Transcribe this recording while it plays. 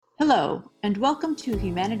Hello, and welcome to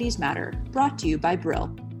Humanities Matter, brought to you by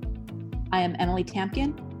Brill. I am Emily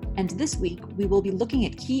Tamkin, and this week we will be looking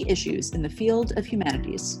at key issues in the field of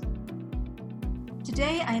humanities.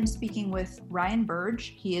 Today I am speaking with Ryan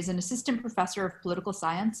Burge. He is an assistant professor of political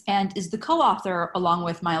science and is the co-author, along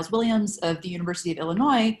with Miles Williams of the University of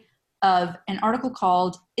Illinois, of an article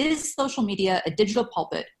called "Is Social Media a Digital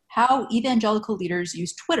Pulpit? How Evangelical Leaders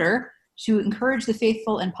Use Twitter to Encourage the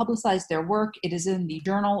Faithful and Publicize Their Work." It is in the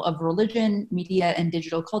Journal of Religion, Media, and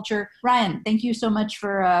Digital Culture. Ryan, thank you so much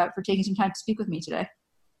for taking some time to speak with me today.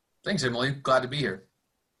 Thanks, Emily. Glad to be here.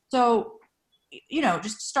 So,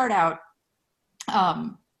 just to start out,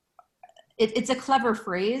 it's a clever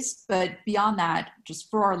phrase, but beyond that, just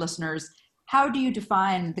for our listeners, how do you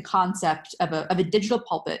define the concept of a digital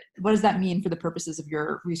pulpit? What does that mean for the purposes of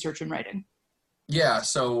your research and writing? Yeah,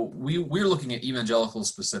 so we're looking at evangelicals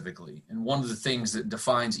specifically, and one of the things that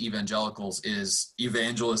defines evangelicals is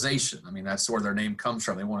evangelization. I mean, that's where their name comes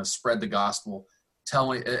from. They want to spread the gospel,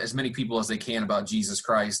 tell as many people as they can about Jesus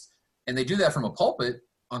Christ, and they do that from a pulpit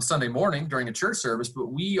on Sunday morning during a church service, but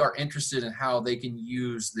we are interested in how they can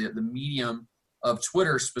use the medium of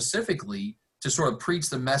Twitter specifically to sort of preach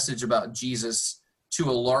the message about Jesus to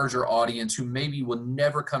a larger audience who maybe will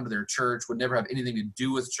never come to their church, would never have anything to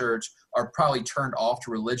do with church, are probably turned off to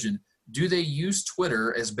religion. Do they use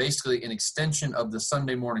Twitter as basically an extension of the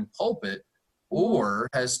Sunday morning pulpit, or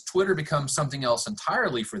has Twitter become something else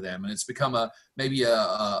entirely for them, and it's become a way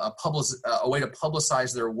to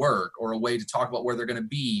publicize their work, or a way to talk about where they're going to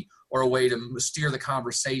be, or a way to steer the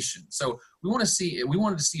conversation? So we wanted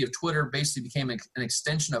to see if Twitter basically became an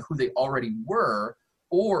extension of who they already were,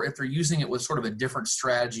 or if they're using it with sort of a different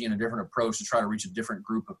strategy and a different approach to try to reach a different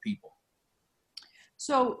group of people.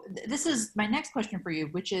 So this is my next question for you,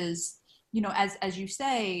 which is, as you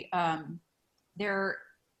say, there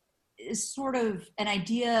is sort of an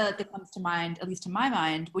idea that comes to mind, at least to my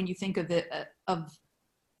mind, when you think of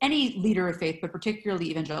any leader of faith, but particularly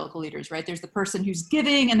evangelical leaders, right? There's the person who's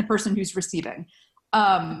giving and the person who's receiving.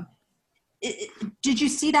 Did you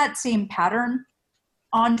see that same pattern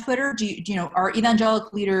on Twitter? Are evangelical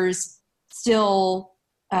leaders still,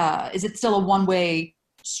 is it still a one-way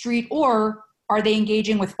street, or are they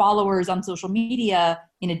engaging with followers on social media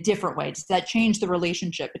in a different way? Does that change the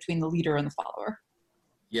relationship between the leader and the follower?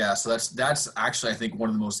 Yeah, so that's actually, I think, one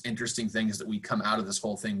of the most interesting things that we come out of this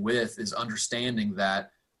whole thing with is understanding that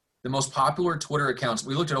the most popular Twitter accounts,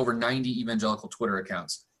 we looked at over 90 evangelical Twitter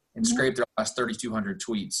accounts and scraped their last 3,200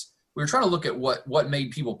 tweets. We were trying to look at what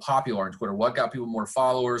made people popular on Twitter, what got people more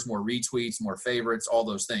followers, more retweets, more favorites, all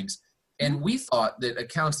those things. And we thought that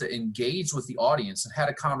accounts that engaged with the audience and had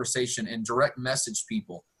a conversation and direct message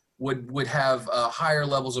people would have higher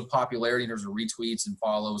levels of popularity in terms of retweets and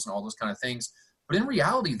follows and all those kind of things. But in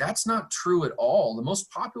reality, that's not true at all. The most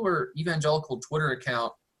popular evangelical Twitter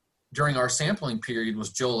account during our sampling period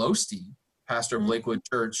was Joel Osteen, pastor of Lakewood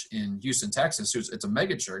Church in Houston, Texas. It's a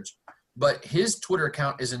mega church. But his Twitter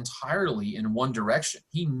account is entirely in one direction.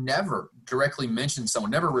 He never directly mentions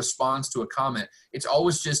someone, never responds to a comment. It's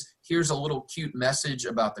always just, here's a little cute message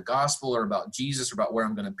about the gospel or about Jesus or about where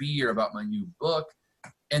I'm going to be or about my new book.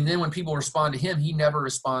 And then when people respond to him, he never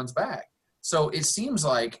responds back. So it seems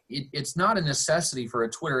like it's not a necessity for a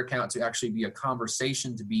Twitter account to actually be a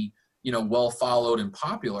conversation, to be, well followed and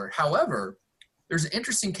popular. However, there's an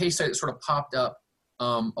interesting case study that sort of popped up.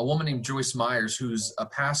 A woman named Joyce Myers, who's a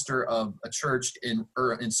pastor of a church in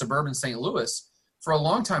suburban St. Louis. For a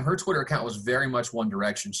long time, her Twitter account was very much one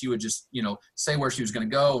direction. She would just, say where she was going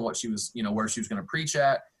to go and what she was, where she was going to preach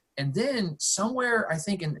at. And then somewhere, I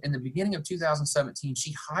think in the beginning of 2017,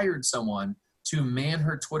 she hired someone to man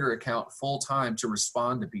her Twitter account full time to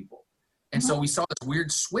respond to people. And so we saw this weird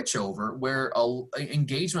switchover where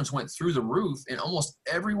engagements went through the roof, and almost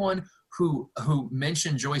everyone who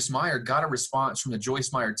mentioned Joyce Meyer got a response from the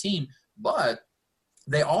Joyce Meyer team, but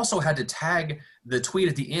they also had to tag the tweet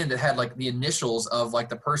at the end that had like the initials of like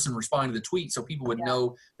the person responding to the tweet, so people would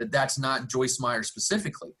know that that's not Joyce Meyer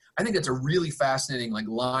specifically. I think that's a really fascinating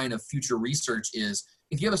line of future research is,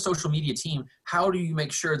 if you have a social media team, how do you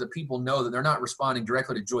make sure that people know that they're not responding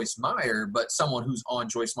directly to Joyce Meyer, but someone who's on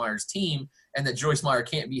Joyce Meyer's team, and that Joyce Meyer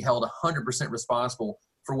can't be held 100% responsible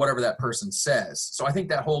for whatever that person says? So I think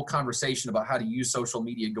that whole conversation about how to use social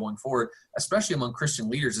media going forward, especially among Christian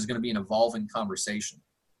leaders, is going to be an evolving conversation.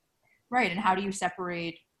 Right, and how do you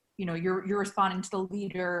separate, you're responding to the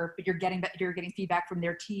leader, but you're getting feedback from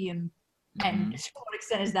their team, and to what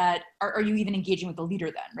extent is that, are you even engaging with the leader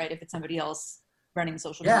then, right, if it's somebody else running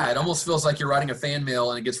social media? Yeah, it almost feels like you're writing a fan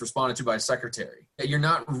mail and it gets responded to by a secretary. You're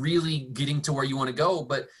not really getting to where you want to go,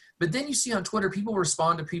 but then you see on Twitter, people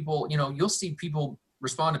respond to people, you'll see people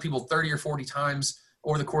respond to people 30 or 40 times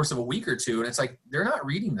over the course of a week or two. And it's like, they're not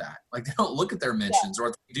reading that. Like, they don't look at their mentions, or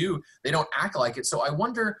if they do, they don't act like it. So I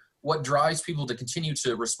wonder what drives people to continue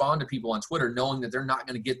to respond to people on Twitter, knowing that they're not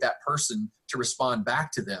going to get that person to respond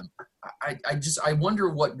back to them. I wonder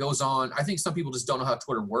what goes on. I think some people just don't know how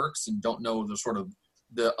Twitter works and don't know the sort of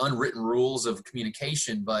the unwritten rules of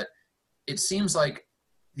communication, but it seems like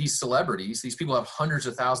these celebrities, these people have hundreds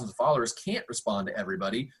of thousands of followers, can't respond to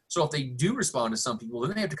everybody. So if they do respond to some people,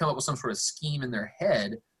 then they have to come up with some sort of scheme in their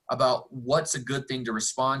head about what's a good thing to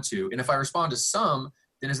respond to. And if I respond to some,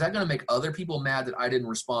 then is that going to make other people mad that I didn't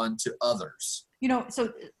respond to others?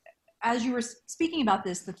 So as you were speaking about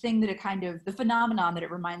this, the thing that the phenomenon that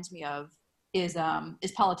it reminds me of is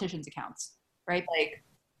politicians' accounts, right? Like,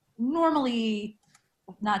 normally,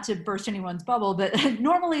 not to burst anyone's bubble, but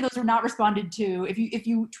normally those are not responded to. If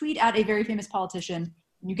you tweet at a very famous politician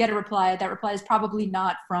and you get a reply, that reply is probably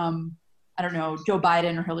not from, I don't know, Joe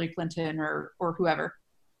Biden or Hillary Clinton or whoever.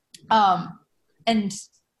 And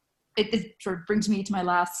it sort of brings me to my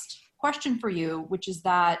last question for you, which is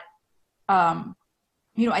that,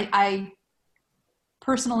 I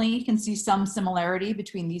personally can see some similarity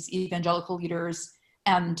between these evangelical leaders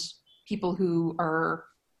and people who are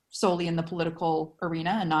solely in the political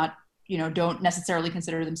arena and not, don't necessarily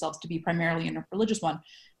consider themselves to be primarily in a religious one.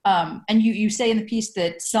 And you say in the piece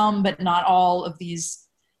that some, but not all of these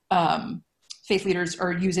faith leaders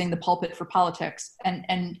are using the pulpit for politics.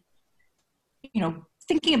 And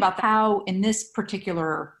thinking about how in this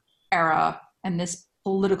particular era and this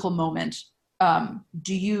political moment,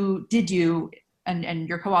 did you and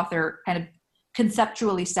your co-author kind of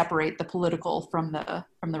conceptually separate the political from the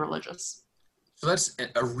religious? So that's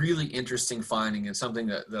a really interesting finding, and something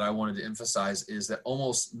that I wanted to emphasize is that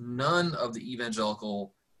almost none of the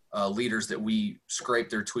evangelical leaders that we scraped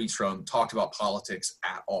their tweets from talked about politics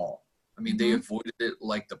at all. I mean, they avoided it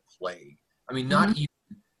like the plague. I mean, not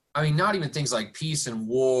even things like peace and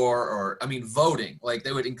war, or voting. Like,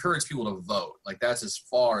 they would encourage people to vote. Like, that's as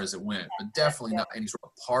far as it went, but definitely not any sort of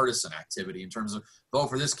partisan activity in terms of vote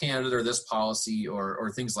for this candidate or this policy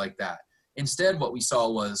or things like that. Instead, what we saw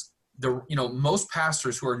was most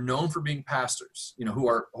pastors who are known for being pastors, who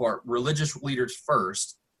are religious leaders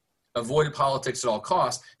first, avoided politics at all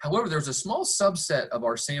costs. However, there was a small subset of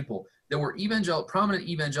our sample that were prominent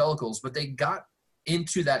evangelicals, but they got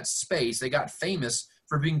into that space. They got famous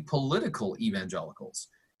for being political evangelicals.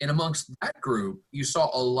 And amongst that group, you saw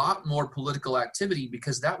a lot more political activity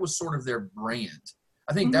because that was sort of their brand.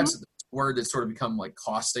 I think that's a word that's sort of become like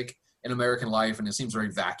caustic in American life, and it seems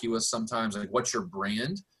very vacuous sometimes, like, what's your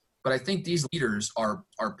brand? But I think these leaders are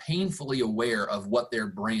painfully aware of what their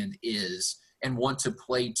brand is and want to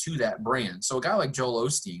play to that brand. So a guy like Joel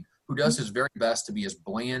Osteen, who does his very best to be as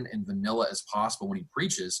bland and vanilla as possible when he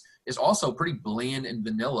preaches, is also pretty bland and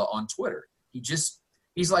vanilla on Twitter.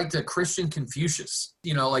 He's like the Christian Confucius.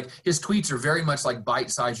 Like, his tweets are very much like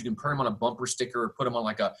bite size. You can put them on a bumper sticker or put them on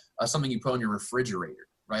like a something you put on your refrigerator,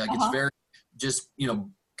 right? Like, it's very just,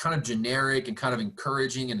 kind of generic and kind of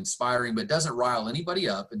encouraging and inspiring, but doesn't rile anybody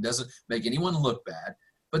up and doesn't make anyone look bad.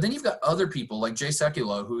 But then you've got other people like Jay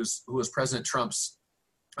Sekulow, who is President Trump's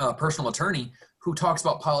personal attorney, who talks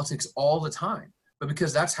about politics all the time. But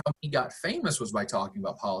because that's how he got famous, was by talking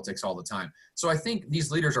about politics all the time. So I think these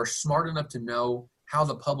leaders are smart enough to know how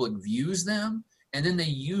the public views them, and then they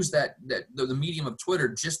use the medium of Twitter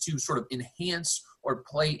just to sort of enhance or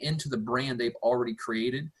play into the brand they've already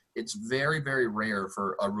created. It's very, very rare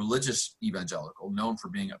for a religious evangelical known for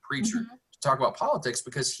being a preacher to talk about politics,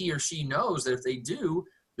 because he or she knows that if they do,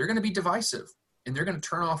 they're going to be divisive and they're going to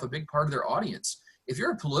turn off a big part of their audience. If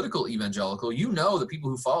you're a political evangelical, the people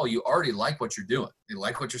who follow you already like what you're doing. They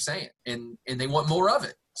like what you're saying, and they want more of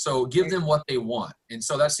it. So give them what they want. And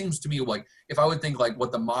so that seems to me like, if I would think like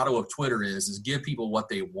what the motto of Twitter is give people what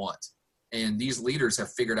they want. And these leaders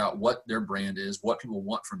have figured out what their brand is, what people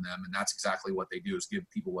want from them, and that's exactly what they do, is give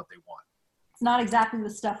people what they want. It's not exactly the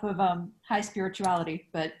stuff of high spirituality,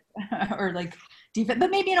 but or like deep, but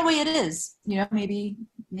maybe in a way it is. Maybe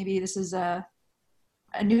this is a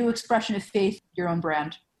new expression of faith, your own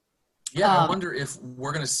brand. Yeah, I wonder if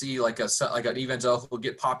we're going to see like an evangelical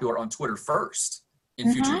get popular on Twitter first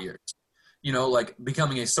in future years. Like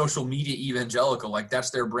becoming a social media evangelical, like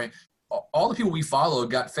that's their brand. All the people we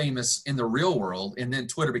followed got famous in the real world, and then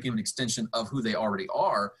Twitter became an extension of who they already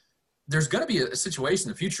are. There's going to be a situation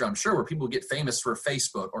in the future, I'm sure, where people get famous for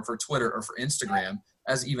Facebook or for Twitter or for Instagram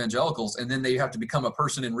as evangelicals, and then they have to become a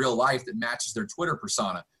person in real life that matches their Twitter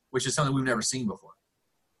persona, which is something we've never seen before.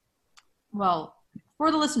 Well,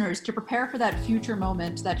 for the listeners, to prepare for that future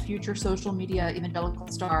moment, that future social media evangelical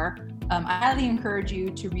star, I highly encourage you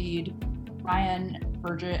to read Ryan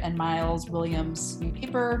Burgett and Miles Williams' new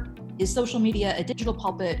paper, Is Social Media a Digital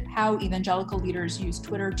Pulpit? How Evangelical Leaders Use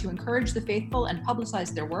Twitter to Encourage the Faithful and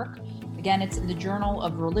Publicize Their Work. Again, it's in the Journal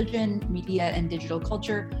of Religion, Media, and Digital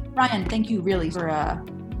Culture. Ryan, thank you really for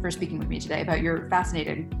speaking with me today about your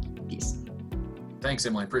fascinating piece. Thanks,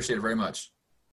 Emily. Appreciate it very much.